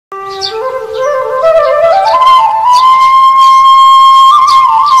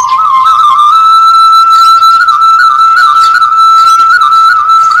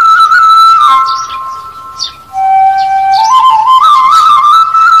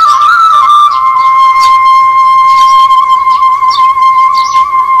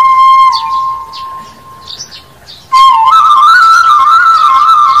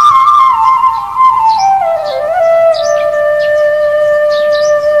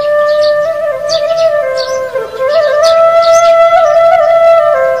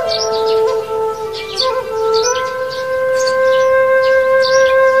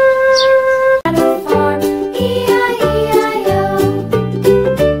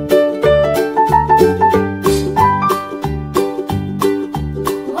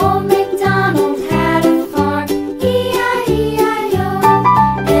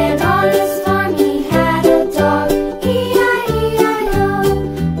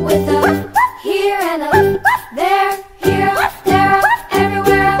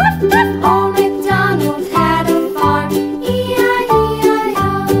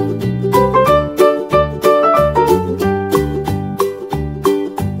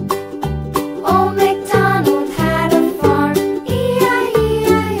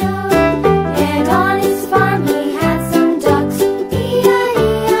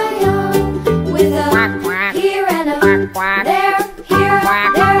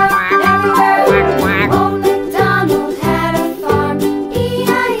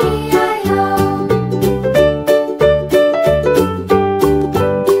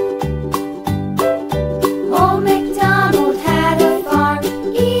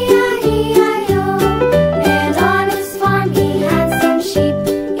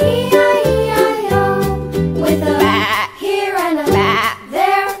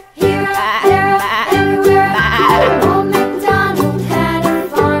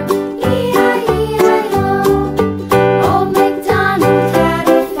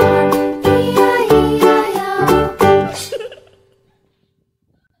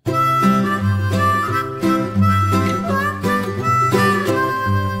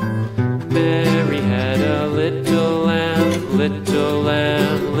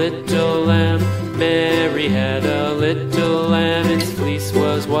little lamb. Mary had a little lamb, its fleece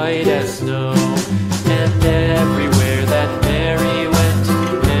was white as snow. And everywhere that Mary went,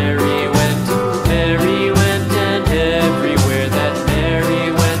 Mary went, Mary went, and everywhere that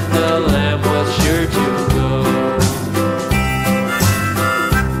Mary went, the lamb was sure to go.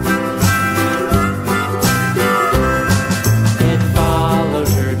 It followed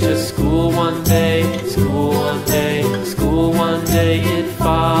her to school one day, school one day, school one day. It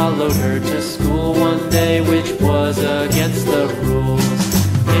followed her to school one day, which was against the rules.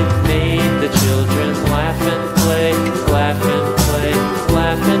 It made the children laugh and play, laugh and play,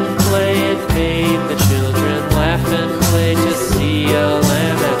 laugh and play. It made the children laugh and play to see a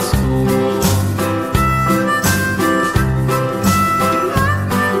lamb at school.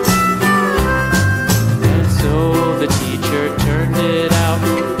 And so the teacher turned it out,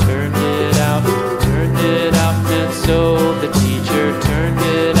 turned it out, turned it out. And so the teacher turned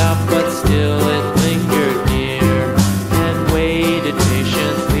it out, but still it lingered near and waited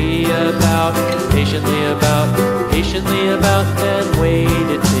patiently about, patiently about, and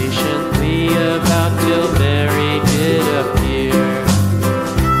waited patiently about till Mary did appear.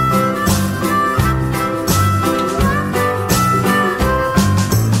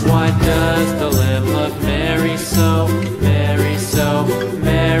 Why does the lamb love Mary so, Mary so,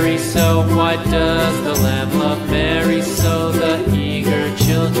 Mary so? Why does the lamb love Mary so? The eager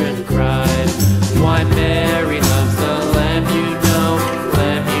children cried. Why Mary loves the lamb, you know,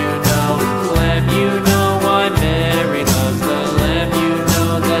 lamb, you know, lamb, you know. Why Mary loves the lamb, you know,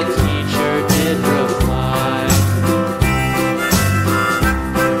 the teacher did reply.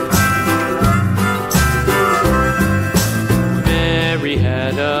 Mary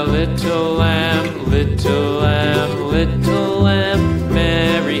had a little lamb, little lamb, little